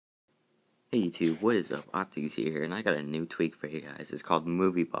Hey YouTube, what is up? Optics here, and I got a new tweak for you guys. It's called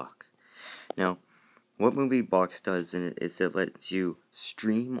Movie Box. Now, what Movie Box does is it lets you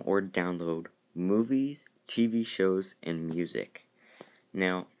stream or download movies, TV shows, and music.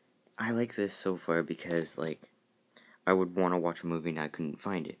 Now, I like this so far because, I would want to watch a movie and I couldn't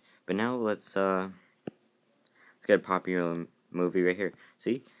find it. But now let's get a popular movie right here.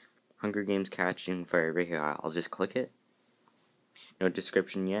 See? Hunger Games Catching Fire right here. I'll just click it. No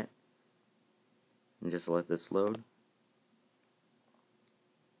description yet. And just let this load.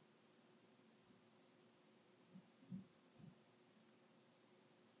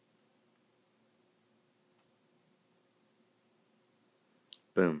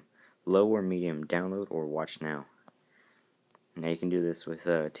 Boom. Low or medium, download or watch now. Now you can do this with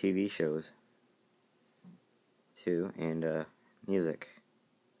TV shows too, and music.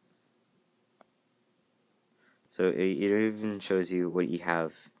 So it even shows you what you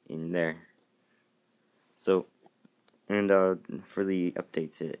have in there. So, and for the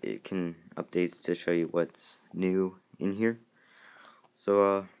updates, it can updates to show you what's new in here.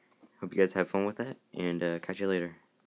 So hope you guys have fun with that, and catch you later.